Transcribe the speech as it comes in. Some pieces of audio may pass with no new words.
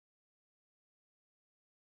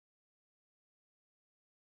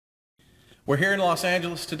We're here in Los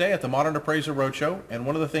Angeles today at the Modern Appraiser Roadshow, and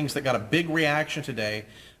one of the things that got a big reaction today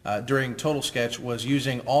during Total Sketch was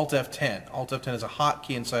using ALT+F10. ALT+F10 is a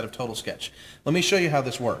hotkey inside of Total Sketch. Let me show you how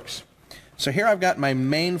this works. So here I've got my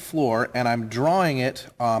main floor, and I'm drawing it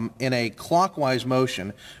in a clockwise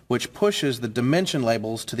motion, which pushes the dimension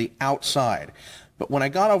labels to the outside. But when I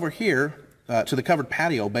got over here to the covered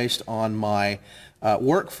patio based on my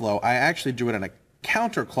workflow, I actually drew it in a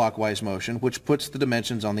counterclockwise motion, which puts the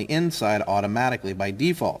dimensions on the inside automatically by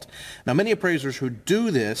default. Now, many appraisers who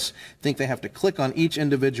do this think they have to click on each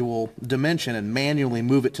individual dimension and manually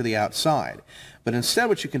move it to the outside. But instead,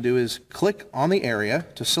 what you can do is click on the area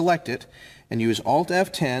to select it and use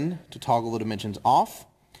Alt+F10 to toggle the dimensions off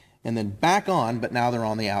and then back on, but now they're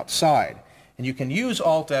on the outside. And you can use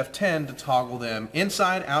Alt+F10 to toggle them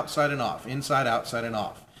inside, outside, and off, inside, outside, and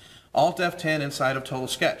off. Alt+F10 inside of Total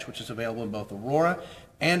Sketch, which is available in both Aurora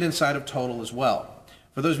and inside of Total as well.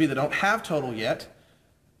 For those of you that don't have Total yet,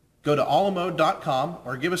 go to alamode.com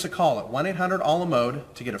or give us a call at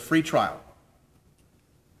 1-800-ALAMODE to get a free trial.